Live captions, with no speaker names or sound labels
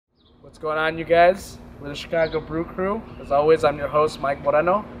What's going on, you guys? We're the Chicago Brew Crew. As always, I'm your host, Mike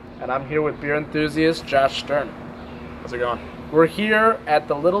Moreno, and I'm here with beer enthusiast Josh Stern. How's it going? We're here at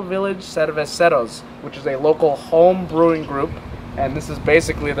the Little-Village Cervezeros, which is a local home brewing group, and this is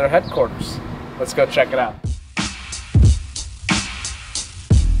basically their headquarters. Let's go check it out.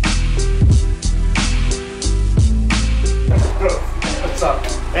 What's up?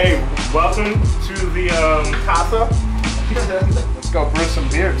 Hey, welcome to the casa. Let's go brew some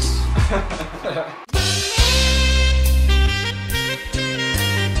beers.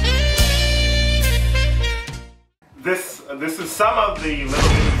 This is some of the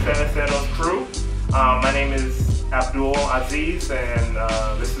Little-Village Cervezeros crew. My name is Abdul Aziz, and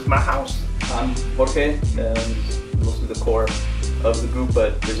this is my house. I'm Jorge, and mostly the core of the group,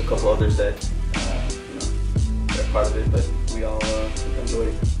 but there's a couple others that they're part of it, but we all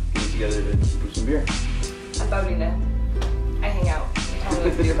enjoy getting together to brew some beer. I'm Paulina. I hang out.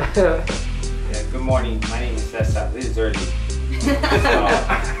 With you. Yeah, good morning. My name is Cesar. This is early. So,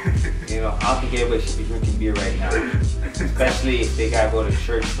 I don't think everybody should be drinking beer right now. Especially if they gotta go to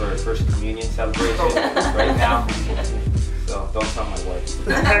church for a first communion celebration right now. So don't tell my wife.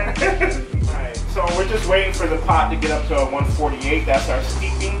 Alright, so we're just waiting for the pot to get up to 148. That's our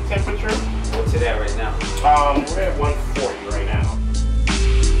steeping temperature. What's it at right now? We're at 140 right now.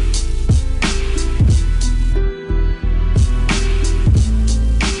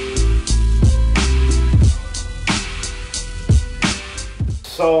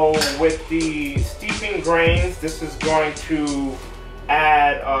 So with the steeping grains, this is going to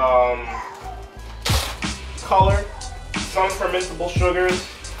add color, some fermentable sugars.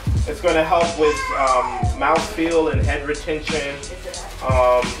 It's going to help with mouthfeel and head retention.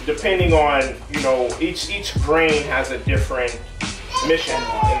 Depending on, each grain has a different mission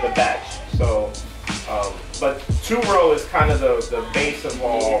in the batch. So, but 2-row is kind of the base of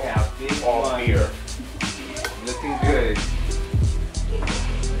all beer. Looking good.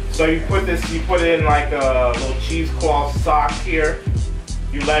 So you put it in like a little cheesecloth sock here.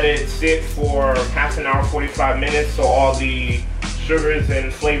 You let it sit for half an hour, 45 minutes, so all the sugars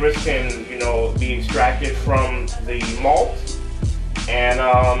and flavors can, be extracted from the malt. And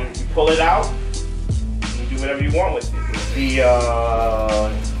you pull it out and do whatever you want with it. The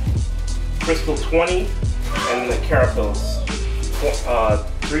Crystal 20 and the Carapils.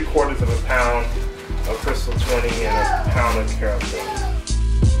 3/4 of a pound of Crystal 20 and a pound of Carapils.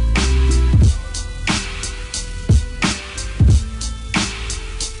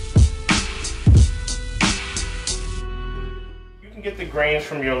 Get the grains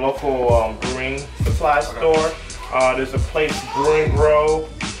from your local brewing supply store. There's a place, Brew and Grow,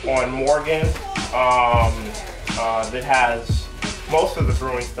 on Morgan that has most of the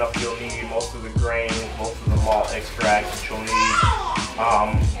brewing stuff you'll need, most of the grains, most of the malt extract that you'll need.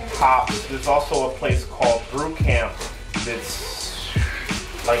 Hops. There's also a place called Brew Camp that's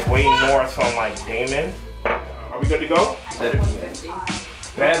like way north on like Damon. Are we good to go?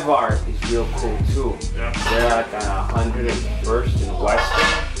 Bedvar is real cool too. Yeah. They're like on 101st and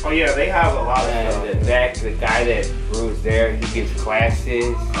Western. Oh yeah, they have a lot of stuff. The guy that brews there, he gives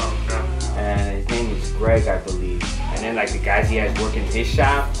classes. And his name is Greg, I believe. And then like the guys he has working his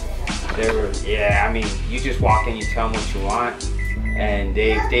shop, you just walk in, you tell them what you want, and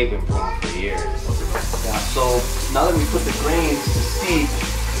they've been brewing for years. Yeah, so now that we put the grains to steep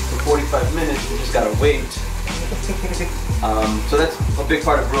for 45 minutes, we just gotta wait. So that's a big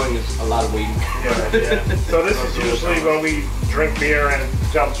part of brewing, is a lot of waiting. Yeah. So this is usually when we drink beer and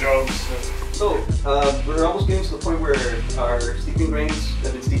tell jokes. So we're almost getting to the point where our steeping grains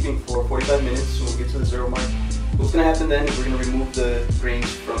have been steeping for 45 minutes, so we'll get to the 0 mark. What's going to happen then is we're going to remove the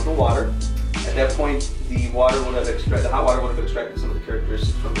grains from the water. At that point, the hot water would have extracted some of the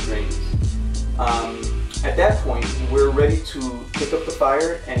characteristics from the grains. At that point, we're ready to pick up the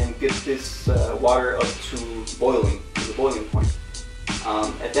fire and get this water up to the boiling point.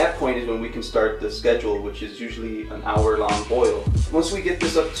 At that point is when we can start the schedule, which is usually an hour-long boil. Once we get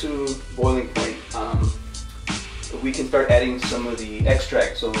this up to boiling point, we can start adding some of the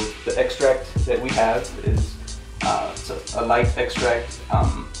extract. So the extract that we have is it's a light extract,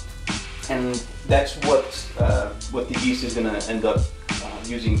 and that's what the yeast is going to end up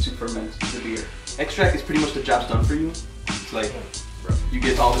using to ferment the beer. Extract is pretty much the job's done for you. It's like you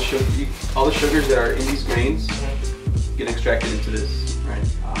get all the sugars that are in these grains get extracted into this, right?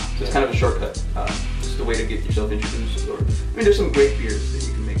 So it's kind of a shortcut, just a way to get yourself introduced. There's some great beers that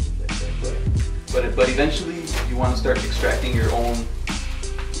you can make with extract, but eventually you want to start extracting your own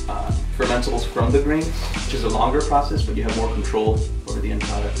fermentables from the grains, which is a longer process, but you have more control over the end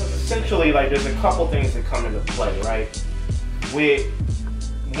product. Essentially, like, there's a couple things that come into play, right?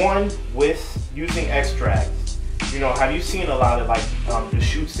 one, with using extracts. You know, have you seen a lot of like the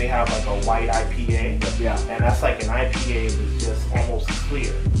shoots? They have like a white IPA, Yeah. and that's like an IPA that's just almost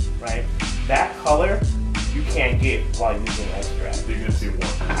clear, right? That color you can't get while using extract. You're gonna see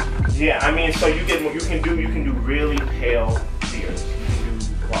one. Yeah, I mean, so you can do really pale beers. You can do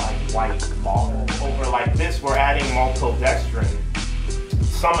like white lager. Over like this, we're adding maltodextrin,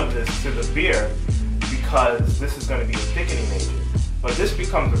 some of this to the beer, because this is going to be a thickening agent. But this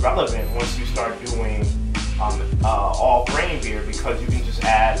becomes irrelevant once you start doing all grain beer, because you can just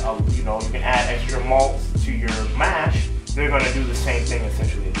add, you can add extra malts to your mash. They're going to do the same thing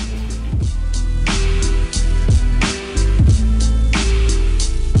essentially as this would do.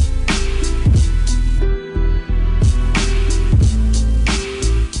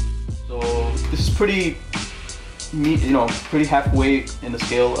 So this is pretty, pretty halfway in the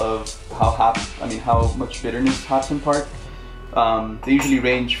scale of how much bitterness hops impart. They usually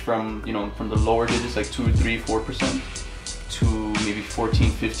range from the lower digits like 2, 3, 4% to maybe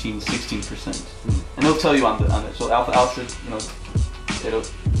 14, 15, 16%. And they'll tell you on it. So alpha acid,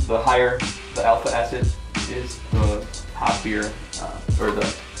 the higher the alpha acid is, the hoppier or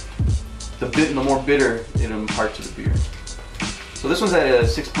the more bitter it imparts to the beer. So this one's at a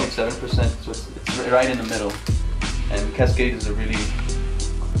 6.7%, so it's right in the middle. And Cascade is a really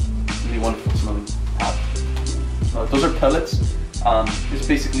wonderful smelling hop. Those are pellets. It's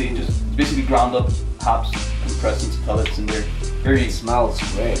basically ground up hops compressed into pellets, and they're very. It smells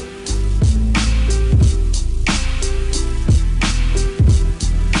great.